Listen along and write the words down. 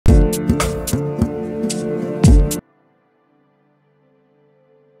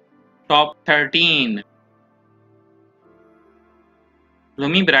Top 13.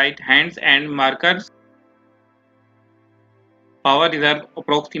 Lumi Bright Hands and Markers. Power reserve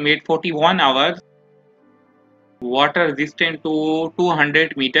approximate 41 hours. Water resistant to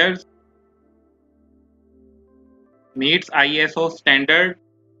 200 meters. Meets ISO standard.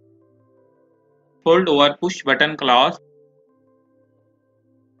 Fold over push button clasp.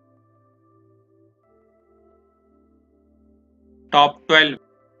 Top 12.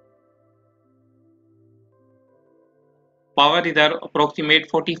 Power reserve approximate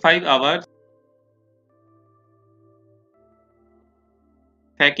 45 hours.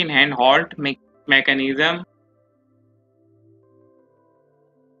 Second hand halt mechanism.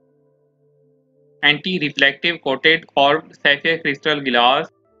 Anti-reflective coated curved sapphire crystal glass.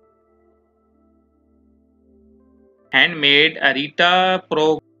 Handmade Arita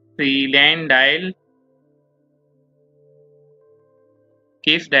Porcelain dial.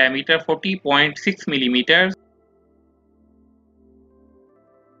 Case diameter 40.6 millimeters.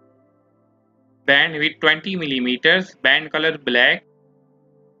 Band width 20 millimeters. Band color black.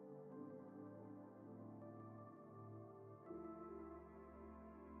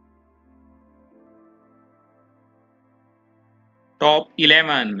 Top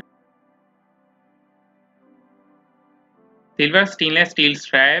 11. Silver stainless steel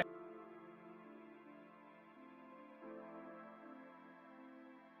strap.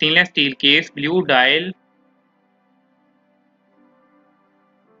 Stainless steel case, blue dial.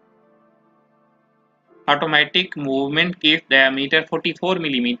 Automatic movement, case diameter 44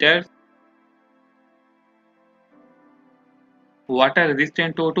 millimeters. Water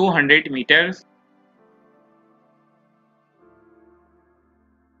resistant to 200 meters.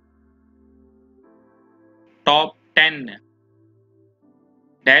 Top 10.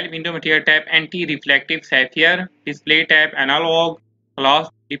 Dial window material type anti-reflective sapphire. Display type analog. Class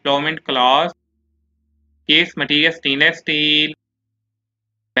deployment class. Case material stainless steel.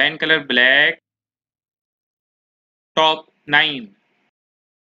 Band color black. Top 9.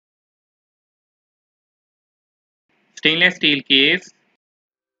 Stainless steel case.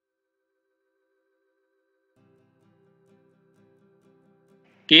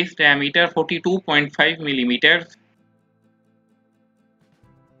 Case diameter 42.5 millimeters.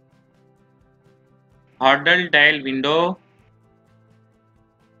 Hurdle dial window.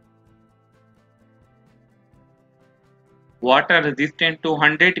 Water resistant to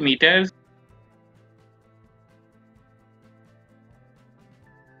 100 meters.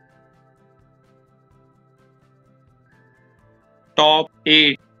 Top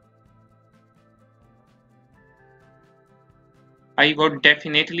 8. I would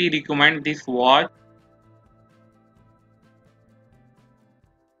definitely recommend this watch.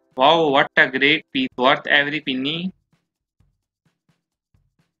 Wow, what a great piece, worth every penny.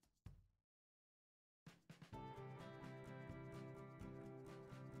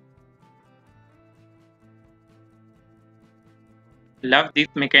 Love this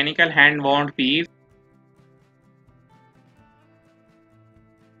mechanical hand wound piece.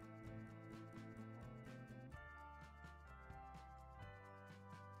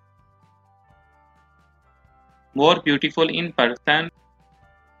 More beautiful in person.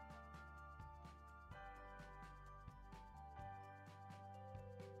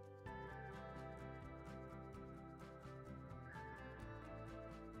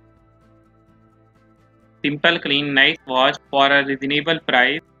 Simple, clean, nice watch for a reasonable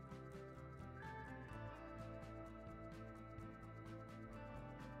price.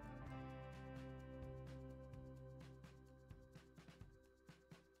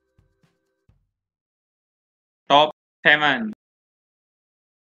 Top 7.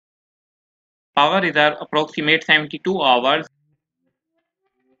 Power reserve approximate 72 hours.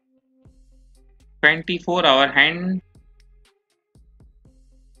 24-hour hand.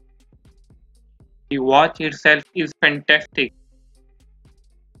 The watch itself is fantastic.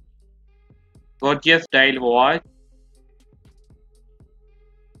 Gorgeous dial watch.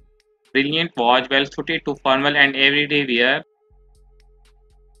 Brilliant watch, well suited to formal and everyday wear.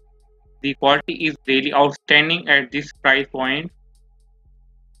 The quality is really outstanding at this price point.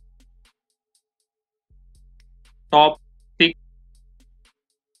 Top 6.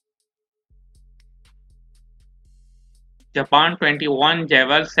 Japan 21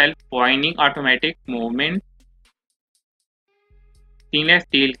 Jewel self-winding automatic movement. Stainless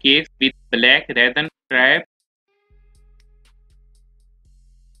steel case with black resin strap.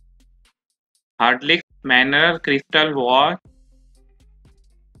 Hardlex Manor crystal watch.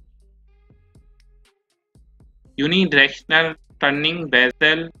 Unidirectional turning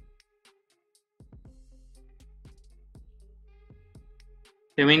bezel.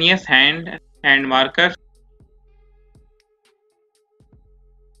 luminous hand and marker.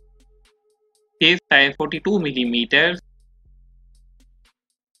 Case size 42 millimeters.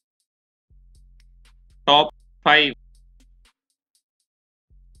 Top 5.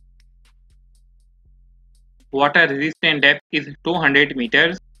 Water resistant depth is 200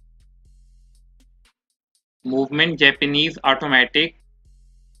 meters. Movement Japanese automatic.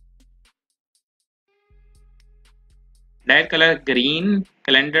 Dial color green.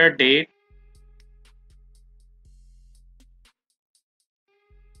 Calendar date.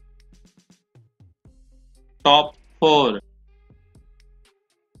 Top 4.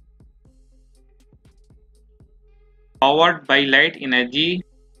 Powered by light energy.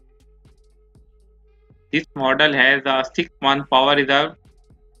 This model has a 6-month power reserve.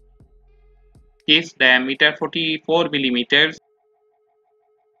 Case diameter 44 millimeters.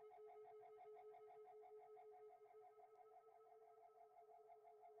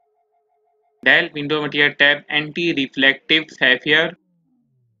 Dial window material tab anti-reflective sapphire.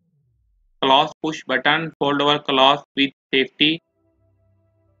 Close push button fold over close with safety.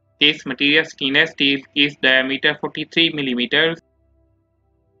 Case material stainless steel. Case diameter 43 millimeters.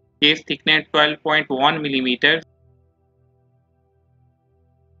 Case thickness 12.1 millimeters.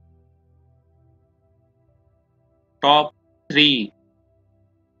 Top 3.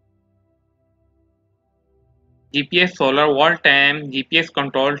 GPS solar wall time. GPS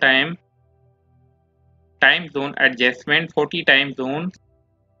control time. Time zone adjustment 40 time zones.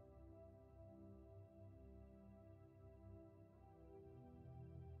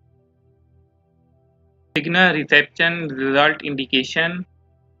 Signal reception result indication.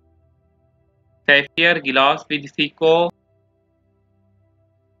 Sapphire glass with Seiko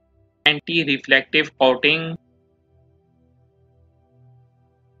anti-reflective coating.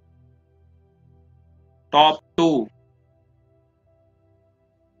 Top 2.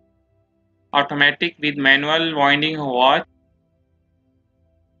 Automatic with manual winding watch.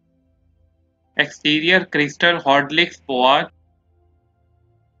 Exterior crystal Hordlicks watch.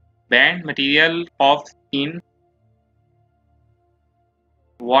 Band material of skin.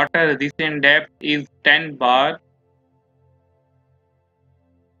 Water resistant depth is 10 bar.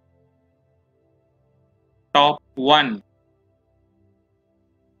 Top 1.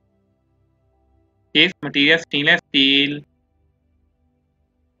 Case material stainless steel.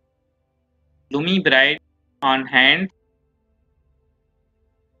 Lumi bright on hand.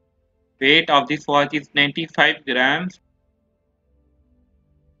 Weight of this watch is 95 grams.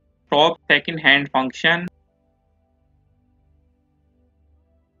 Top second hand function.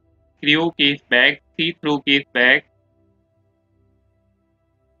 Screw case bag. See-through case bag.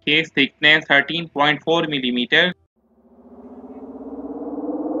 Case thickness 13.4 millimeters.